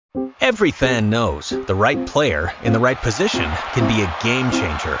Every fan knows the right player in the right position can be a game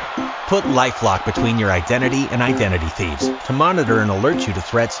changer. Put LifeLock between your identity and identity thieves to monitor and alert you to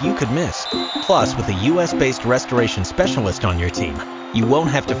threats you could miss. Plus, with a U.S.-based restoration specialist on your team, you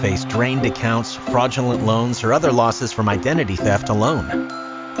won't have to face drained accounts, fraudulent loans, or other losses from identity theft alone.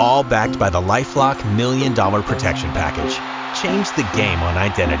 All backed by the LifeLock $1 Million Protection Package. Change the game on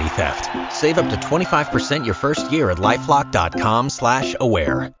identity theft. Save up to 25% your first year at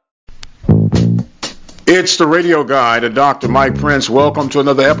LifeLock.com/aware. It's the radio guy, Dr. Mike Prince. Welcome to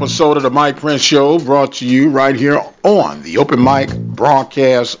another episode of the Mike Prince Show, brought to you right here on the Open Mic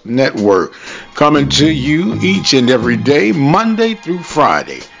Broadcast Network. Coming to you each and every day, Monday through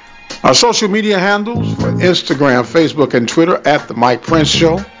Friday. Our social media handles for Instagram, Facebook, and Twitter at the Mike Prince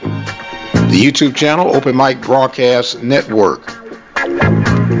Show. The YouTube channel, Open Mic Broadcast Network.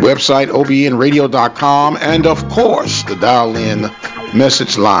 Website, obnradio.com. And, of course, the dial-in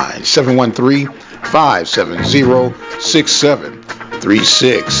message line,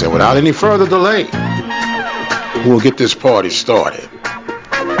 713-570-6736. And without any further delay, we'll get this party started.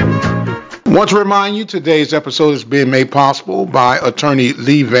 I want to remind you today's episode is being made possible by attorney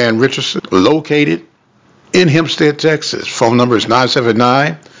Lee Van Richardson, located in Hempstead, Texas. Phone number is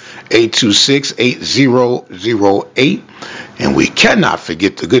 979-826-8008. And we cannot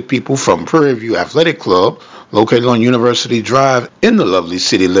forget the good people from Prairie View Athletic Club, located on University Drive in the lovely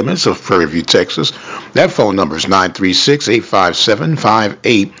city limits of Prairie View, Texas. That phone number is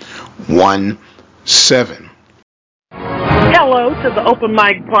 936-857-5817. Hello to the Open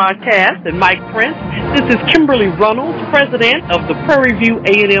Mic Broadcast and Mike Prince. This is Kimberly Runnels, president of the Prairie View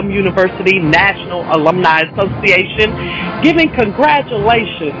A&M University National Alumni Association, giving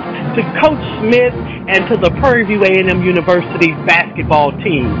congratulations to Coach Smith and to the Prairie View A&M University basketball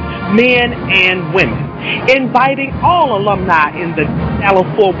team, men and women, inviting all alumni in the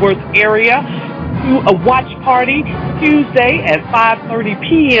Dallas-Fort Worth area to a watch party Tuesday at 5:30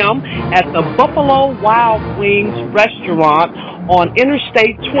 p.m. at the Buffalo Wild Wings restaurant on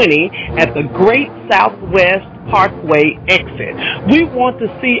Interstate 20 at the Great Southwest Parkway exit. We want to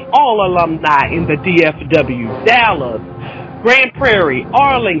see all alumni in the DFW, Dallas, Grand Prairie,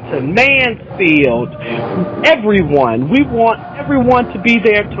 Arlington, Mansfield, everyone. We want everyone to be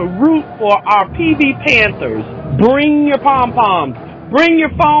there to root for our PV Panthers. Bring your pom-poms. Bring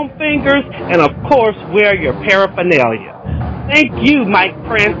your foam fingers, and of course, wear your paraphernalia. Thank you, Mike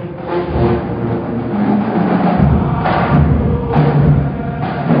Prince.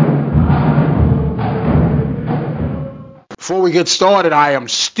 Before we get started, I am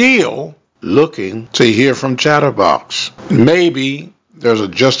still looking to hear from Chatterbox. Maybe there's a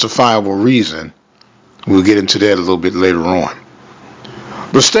justifiable reason. We'll get into that a little bit later on.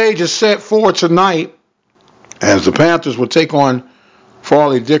 The stage is set for tonight as the Panthers will take on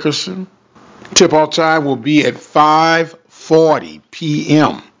Farley Dickerson. Tip-off time will be at 5:40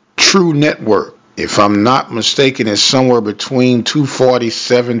 p.m. True Network. If I'm not mistaken, it's somewhere between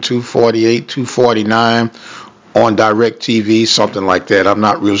 247, 248, 249 on DirecTV, something like that. I'm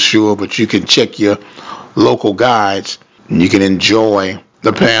not real sure, but you can check your local guides and you can enjoy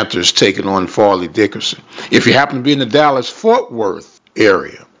the Panthers taking on Farley Dickerson. If you happen to be in the Dallas-Fort Worth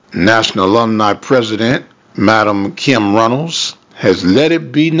area, National Alumni President Madam Kim Runnels has let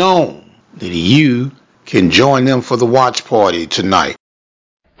it be known that you can join them for the watch party tonight.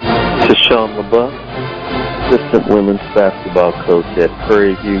 This is Sean LeBeau, assistant women's basketball coach at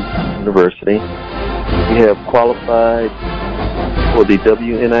Prairie View University. We have qualified for the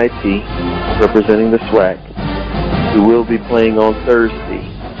WNIT, representing the SWAC. We will be playing on Thursday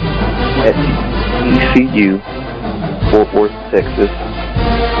at ECU, Fort Worth, Texas.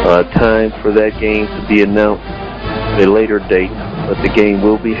 Time for that game to be announced at a later date, but the game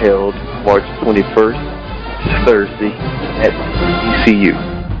will be held March 21st, Thursday, at ECU.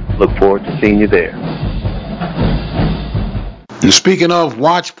 Look forward to seeing you there. And speaking of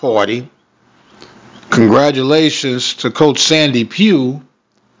watch party, congratulations to Coach Sandy Pugh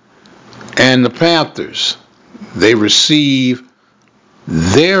and the Panthers. They receive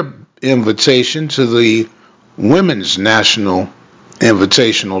their invitation to the Women's National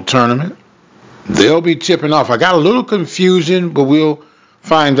Invitational Tournament. They'll be tipping off. I got a little confusion, but we'll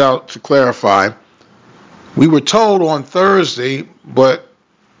find out to clarify. We were told on Thursday, but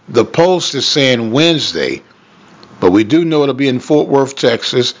the Post is saying Wednesday. But we do know it'll be in Fort Worth,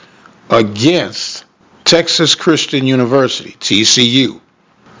 Texas, against Texas Christian University, TCU.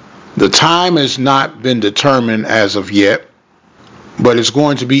 The time has not been determined as of yet, but it's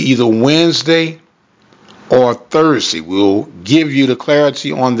going to be either Wednesday or Thursday. We'll give you the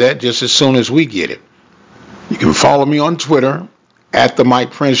clarity on that just as soon as we get it. You can follow me on Twitter at the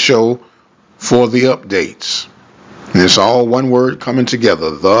Mike Prince Show for the updates. And it's all one word coming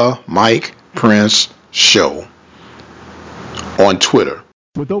together, the Mike Prince Show on Twitter.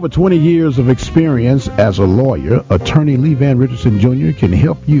 With over 20 years of experience as a lawyer, attorney Lee Van Richardson Jr. can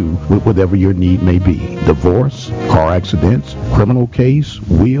help you with whatever your need may be. Divorce, car accidents, criminal case,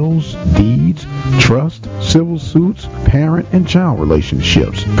 wills, deeds, trust, civil suits, parent and child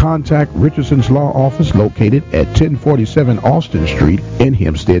relationships. Contact Richardson's Law Office located at 1047 Austin Street in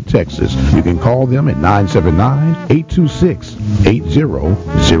Hempstead, Texas. You can call them at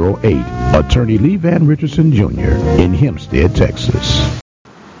 979-826-8008. Attorney Lee Van Richardson Jr. in Hempstead, Texas.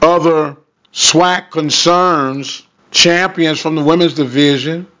 Other SWAC concerns, champions from the women's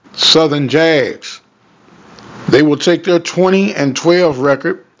division, Southern Jags. They will take their 20-12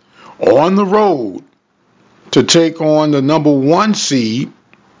 record on the road to take on the number 1 seed,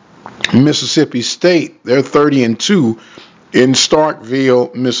 Mississippi State. They're 30-2 in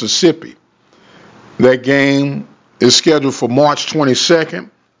Starkville, Mississippi. That game is scheduled for March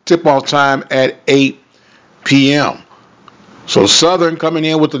 22nd, tip-off time at 8 p.m. So Southern coming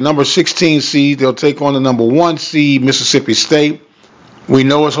in with the number 16 seed. They'll take on the number 1 seed, Mississippi State. We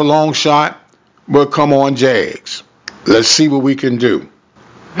know it's a long shot, but come on, Jags. Let's see what we can do.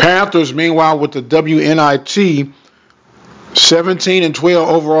 Panthers, meanwhile, with the WNIT 17-12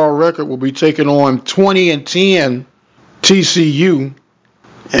 overall record, will be taking on 20-10 TCU.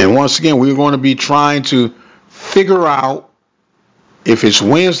 And once again, we're going to be trying to figure out if it's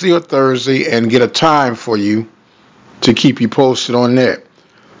Wednesday or Thursday and get a time for you to keep you posted on that.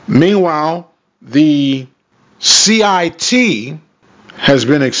 Meanwhile, the CIT has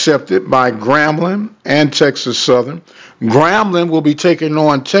been accepted by Grambling and Texas Southern. Grambling will be taking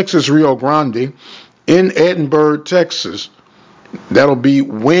on Texas Rio Grande in Edinburgh, Texas. That'll be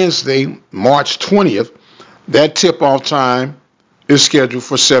Wednesday, March 20th. That tip-off time is scheduled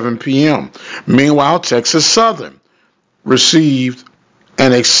for 7 p.m. Meanwhile, Texas Southern received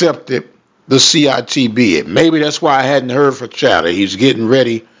and accepted the CIT bid. Maybe that's why I hadn't heard from Chatter. He's getting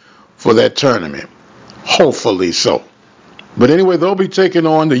ready for that tournament. Hopefully so. But anyway, they'll be taking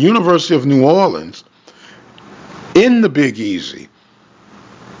on the University of New Orleans in the Big Easy.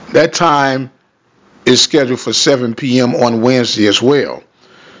 That time is scheduled for 7 p.m. on Wednesday as well.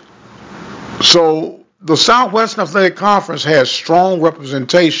 So the Southwestern Athletic Conference has strong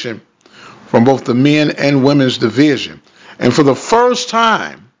representation from both the men and women's division. And for the first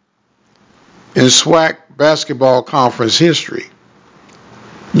time in SWAC basketball conference history,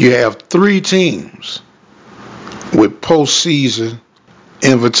 you have 3 teams with postseason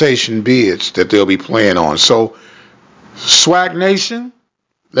invitation bids that they'll be playing on. So, SWAC Nation,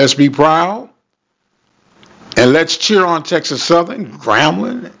 let's be proud. And let's cheer on Texas Southern,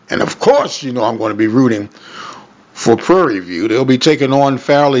 Grambling. And of course, you know I'm going to be rooting for Prairie View. They'll be taking on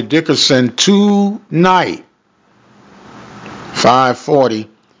Fairleigh Dickinson tonight, 5:40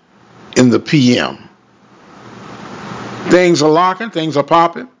 in the p.m. Things are locking, things are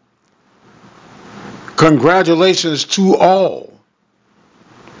popping. Congratulations to all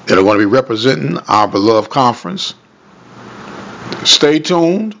that are going to be representing our beloved conference. Stay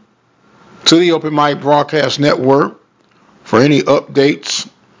tuned to the Open Mic Broadcast Network for any updates,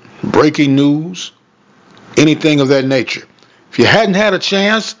 breaking news, anything of that nature. If you hadn't had a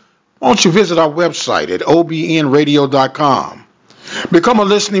chance, why don't you visit our website at obnradio.com. Become a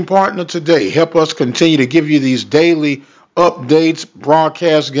listening partner today. Help us continue to give you these daily updates,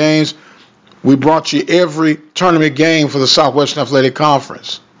 broadcast games. We brought you every tournament game for the Southwestern Athletic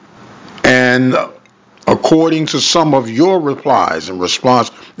Conference. And according to some of your replies and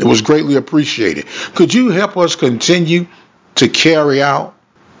response, it was greatly appreciated. Could you help us continue to carry out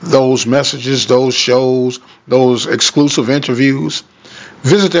those messages, those shows, those exclusive interviews?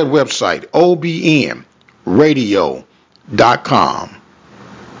 Visit that website, obnradio.com.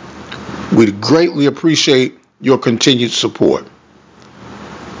 We'd greatly appreciate your continued support.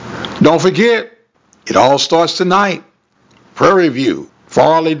 Don't forget, it all starts tonight. Prairie View,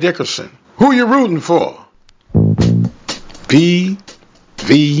 Fairleigh Dickinson. Who you rooting for? PVU.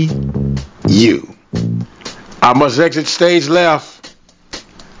 I must exit stage left.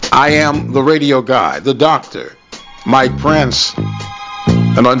 I am the radio guy, the doctor, Mike Prince.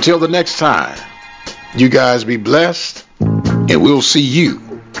 And until the next time, you guys be blessed, and we'll see you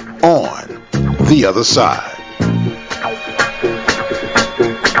on the other side.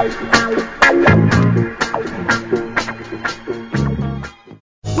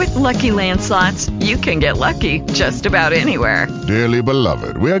 With Lucky Land Slots, you can get lucky just about anywhere. Dearly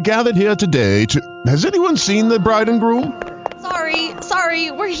beloved, we are gathered here today to... Has anyone seen the bride and groom?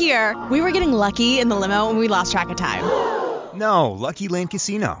 Sorry, we're here. We were getting lucky in the limo and we lost track of time. No, Lucky Land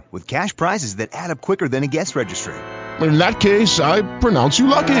Casino, with cash prizes that add up quicker than a guest registry. In that case, I pronounce you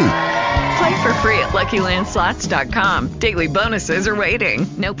lucky. Play for free at LuckyLandSlots.com. Daily bonuses are waiting.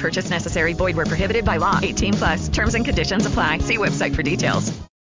 No purchase necessary. Void where prohibited by law. 18+. Terms and conditions apply. See website for details.